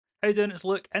How you doing? It's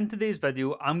Luke. In today's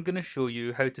video, I'm going to show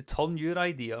you how to turn your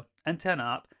idea into an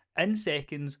app in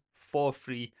seconds for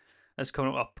free. That's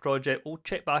coming up a project. We'll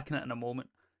check back on it in a moment.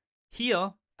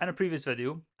 Here, in a previous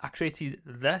video, I created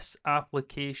this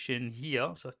application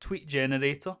here, so a tweet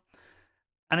generator,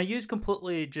 and I used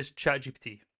completely just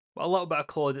ChatGPT. With a little bit of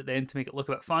Claude at the end to make it look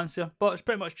a bit fancier, but it's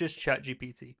pretty much just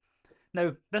ChatGPT.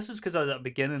 Now, this is because I was at the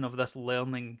beginning of this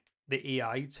learning the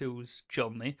AI tools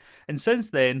journey, and since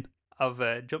then,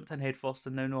 I've jumped in headfirst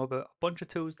and now know about a bunch of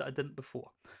tools that I didn't before.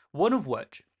 One of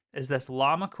which is this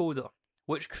LlamaTogether,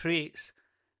 which creates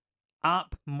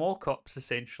app mock-ups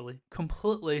essentially,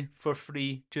 completely for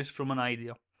free just from an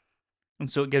idea. And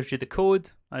so it gives you the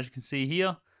code, as you can see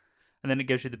here, and then it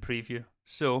gives you the preview.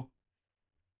 So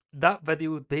that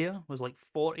video there was like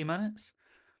 40 minutes.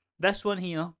 This one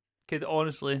here could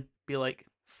honestly be like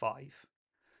 5.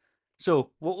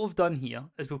 So what we've done here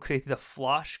is we've created a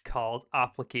flashcard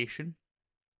application.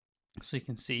 So you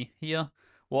can see here,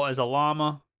 what is a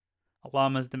llama? A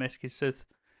llama is domesticated South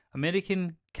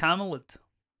American camelid.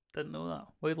 Didn't know that.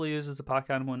 Widely used as a pack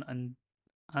animal in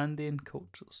Andean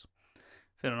cultures.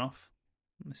 Fair enough.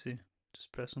 Let me see.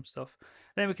 Just press some stuff.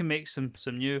 Then we can make some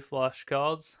new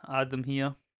flashcards. Add them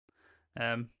here.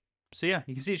 So yeah,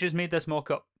 you can see it's just made this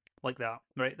mock-up like that.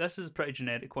 Right. This is a pretty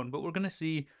generic one, but we're going to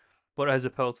see what it has the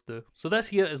power to do. So this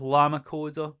here is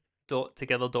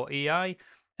LlamaTogether.ai,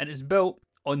 and it's built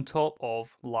on top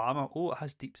of Llama. Oh, it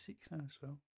has DeepSeek now as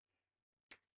well.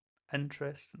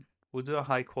 Interesting. We'll do a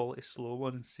high quality slow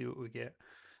one and see what we get.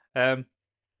 Some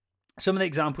of the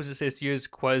examples it says to use: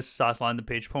 quiz, SaaS landing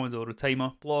page, Pomodoro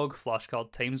timer, blog,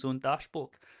 flashcard, time zone, dashboard.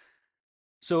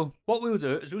 So what we'll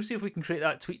do is we'll see if we can create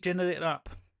that tweet generator app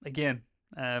again.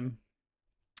 And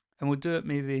we'll do it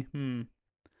maybe, oh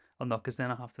no, because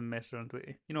then I have to mess around with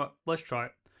it. You know what? Let's try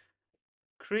it.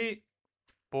 Create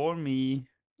for me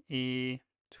a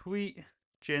tweet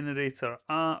generator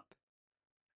app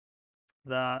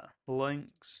that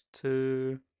links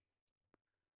to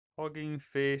Hugging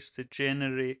Face to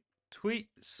generate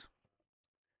tweets.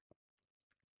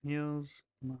 Here's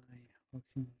my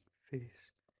Hugging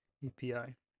Face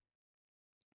API.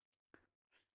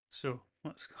 So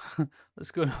let's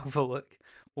go and have a look.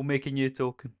 We'll make a new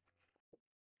token.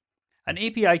 An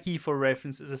API key for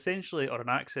reference is essentially, or an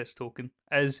access token,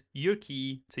 is your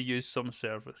key to use some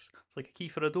service. It's like a key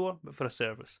for a door, but for a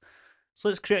service. So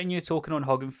let's create a new token on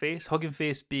Hugging Face. Hugging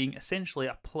Face being essentially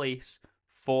a place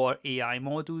for AI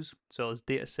models, as well as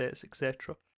data sets,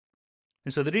 etc.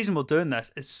 And so the reason we're doing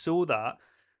this is so that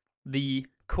the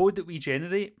code that we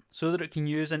generate, so that it can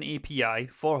use an API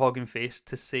for Hugging Face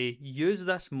to say, use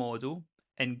this model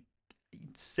and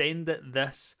send it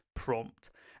this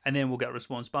prompt, and then we'll get a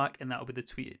response back, and that'll be the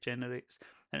tweet it generates.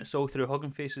 And it's all through Hugging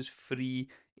Face's free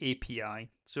API.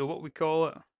 So what we call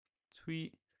it,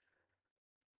 tweet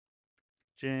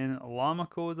gen llama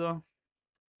coder.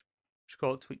 Just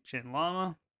call it tweet gen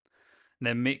llama. And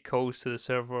then make calls to the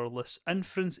serverless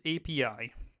inference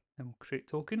API. Then we'll create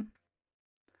token.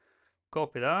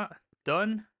 Copy that.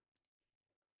 Done.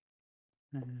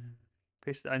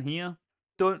 Paste it in here.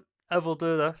 Don't ever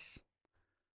do this.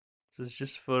 This is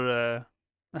just for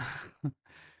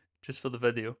just for the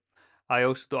video. I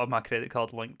also don't have my credit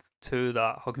card linked to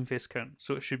that Hugging Face account,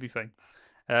 so it should be fine.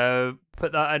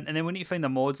 Put that in, and then we need to find a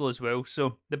model as well.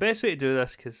 So the best way to do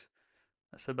this, because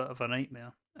that's a bit of a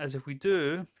nightmare, is if we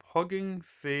do Hugging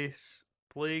Face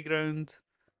Playground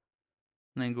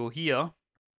and then go here.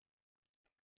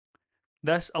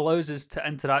 This allows us to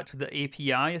interact with the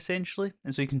API essentially,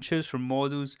 and so you can choose from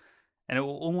models, and it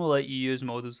will only let you use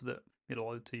models that you're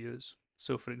allowed to use.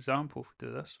 So for example, if we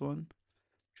do this one,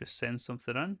 just send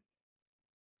something in.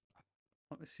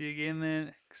 Let me see again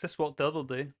then, because this worked the other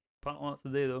day, apparently not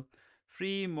today though.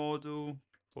 Free model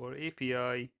for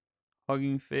API,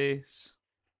 Hugging Face.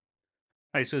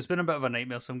 Right, so it's been a bit of a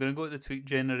nightmare, so I'm going to go to the tweet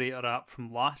generator app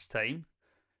from last time,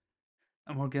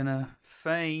 and we're going to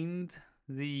find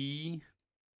the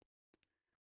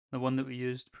one that we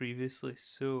used previously.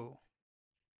 So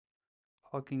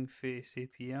Hugging Face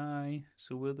API.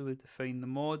 So where do we define the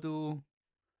model?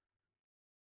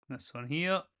 This one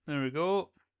here. There we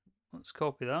go. Let's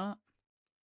copy that.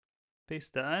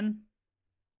 Paste it in.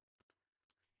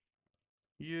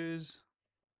 Use.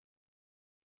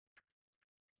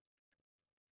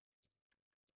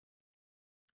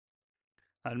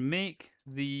 And make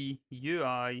the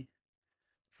UI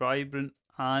vibrant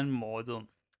and modern.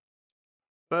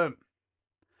 Boom.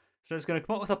 So it's going to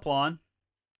come up with a plan.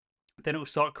 Then it'll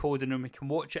start coding and we can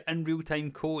watch it in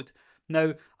real-time code.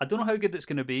 Now, I don't know how good it's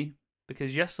going to be,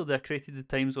 because yesterday I created the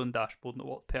time zone dashboard and it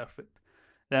worked perfect.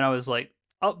 Then I was like,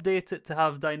 update it to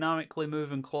have dynamically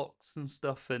moving clocks and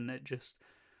stuff, and it just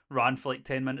ran for like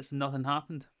 10 minutes and nothing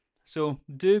happened. So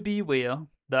do be aware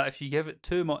that if you give it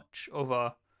too much of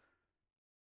a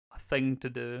thing to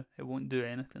do, it won't do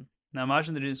anything. Now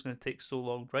imagine the reason it's going to take so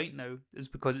long right now is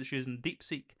because it's using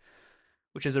DeepSeek,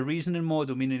 which is a reasoning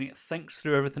model, meaning it thinks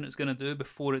through everything it's going to do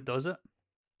before it does it.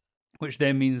 Which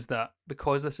then means that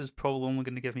because this is probably only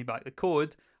going to give me back the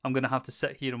code, I'm going to have to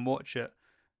sit here and watch it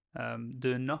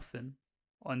doing nothing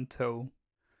until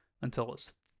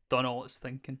it's done all its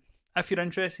thinking. If you're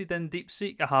interested in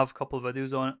DeepSeek, I have a couple of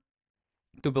videos on it.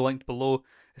 They'll be linked below.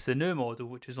 It's a new model,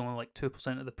 which is only like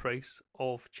 2% of the price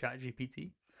of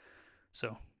ChatGPT.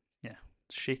 So, yeah,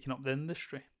 it's shaking up the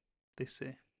industry, they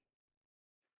say.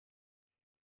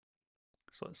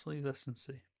 So let's leave this and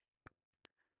see.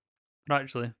 But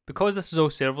actually, because this is all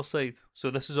server side, so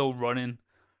this is all running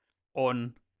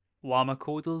on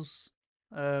LlamaTogether's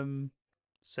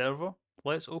server,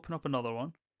 let's open up another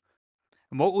one.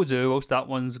 And what we'll do whilst that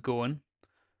one's going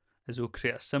is we'll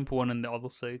create a simple one on the other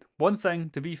side. One thing,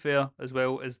 to be fair, as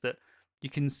well, is that you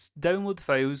can download the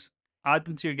files, add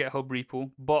them to your GitHub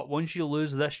repo, but once you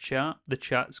lose this chat, the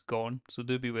chat's gone. So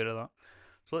do be aware of that.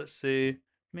 So let's say,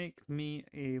 make me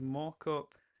a mockup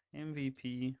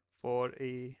MVP for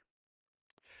a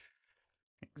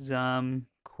exam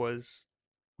quiz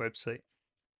website.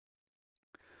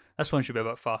 This one should be a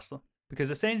bit faster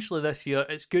because essentially this here,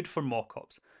 it's good for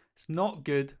mockups. It's not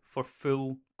good for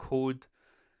full code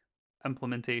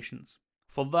implementations.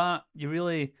 For that, you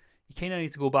kind of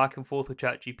need to go back and forth with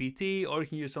ChatGPT, or you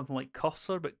can use something like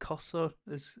Cursor, but Cursor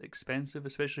is expensive,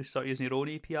 especially if you start using your own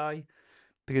API,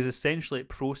 because essentially it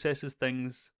processes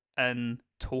things in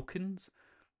tokens,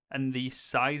 and the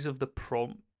size of the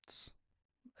prompts,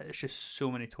 it's just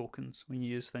so many tokens when you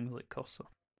use things like Cursor.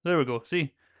 There we go,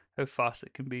 see how fast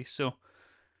it can be. So,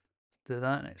 do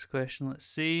that. Next question, let's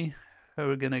see how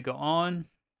we're going to get on.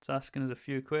 It's asking us a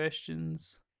few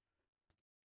questions.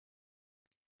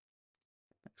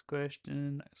 Next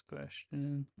question.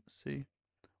 Let's see.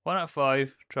 1 out of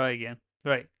 5. Try again.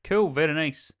 Right. Cool. Very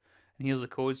nice. And here's the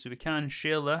code. So we can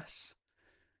share this.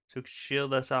 So we can share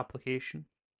this application.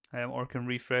 Or can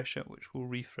refresh it, which will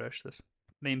refresh this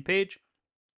main page.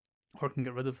 Or can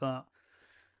get rid of that.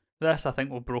 This, I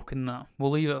think, we've broken that.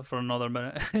 We'll leave it for another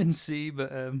minute and see.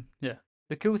 But yeah.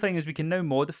 The cool thing is we can now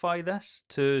modify this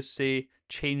to, say,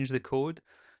 change the code.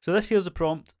 So this here's a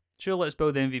prompt. Sure, let's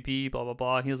build the MVP, blah, blah,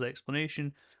 blah. Here's the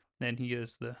explanation. Then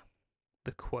here's the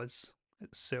quiz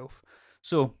itself.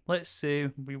 So let's say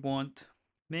we want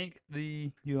make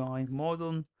the UI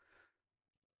modern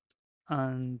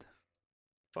and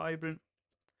vibrant.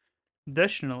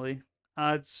 Additionally,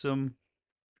 add some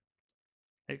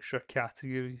extra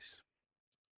categories.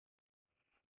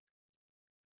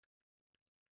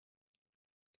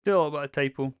 Still a little bit of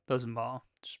typo, doesn't matter.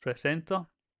 Just press enter.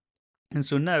 And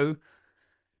so now,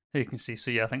 there you can see, so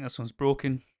yeah, I think this one's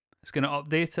broken. It's going to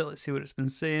update it. Let's see what it's been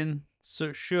saying.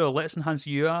 So sure, let's enhance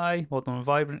UI, modern and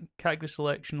vibrant, category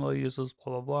selection, allow users,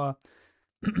 blah, blah,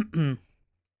 blah.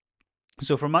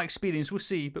 So from my experience, we'll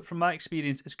see, but from my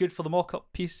experience, it's good for the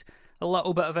mock-up piece, a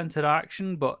little bit of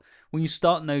interaction, but when you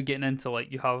start now getting into,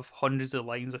 like, you have hundreds of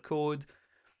lines of code,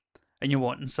 and you're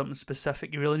wanting something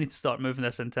specific, you really need to start moving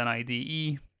this into an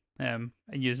IDE, and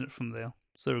using it from there.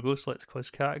 So there we go, select quiz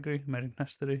category, American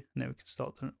history, and then we can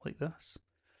start doing it like this.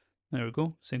 There we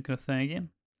go, same kind of thing again.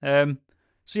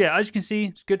 So yeah, as you can see,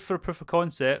 it's good for a proof of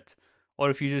concept,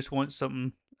 or if you just want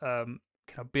something kind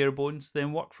of bare bones to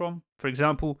then work from. For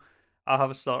example, I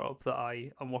have a startup that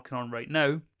I am working on right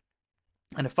now,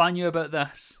 and if I knew about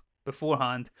this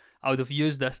beforehand, I would have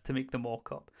used this to make the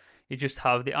mock-up. You just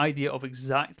have the idea of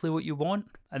exactly what you want,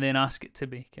 and then ask it to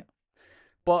make it.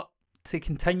 But to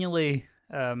continually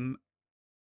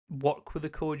work with the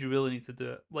code, you really need to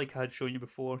do it like I had shown you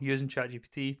before, using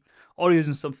ChatGPT or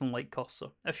using something like Cursor.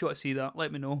 If you want to see that,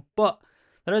 let me know. But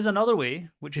there is another way,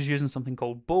 which is using something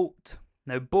called Bolt.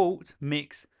 Now, Bolt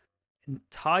makes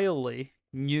entirely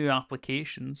new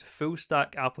applications, full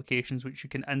stack applications, which you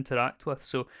can interact with.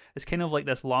 So it's kind of like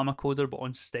this LlamaCoder, but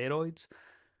on steroids.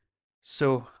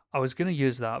 So I was going to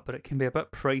use that, but it can be a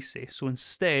bit pricey. So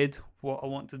instead, what I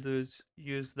want to do is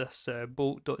use this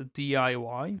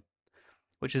bolt.diy,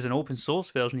 which is an open source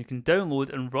version. You can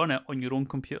download and run it on your own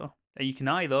computer. And you can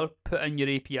either put in your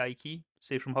API key,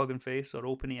 say from Hugging Face or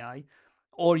OpenAI,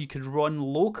 or you could run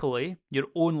locally your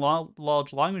own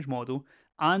large language model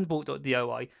and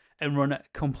bolt.diy and run it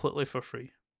completely for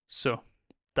free. So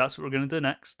that's what we're going to do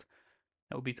next.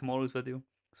 That will be tomorrow's video.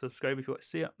 Subscribe if you want to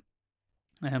see it.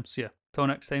 So yeah, till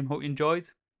next time, hope you enjoyed.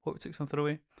 Hope you took something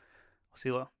away. I'll see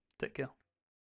you later. Take care.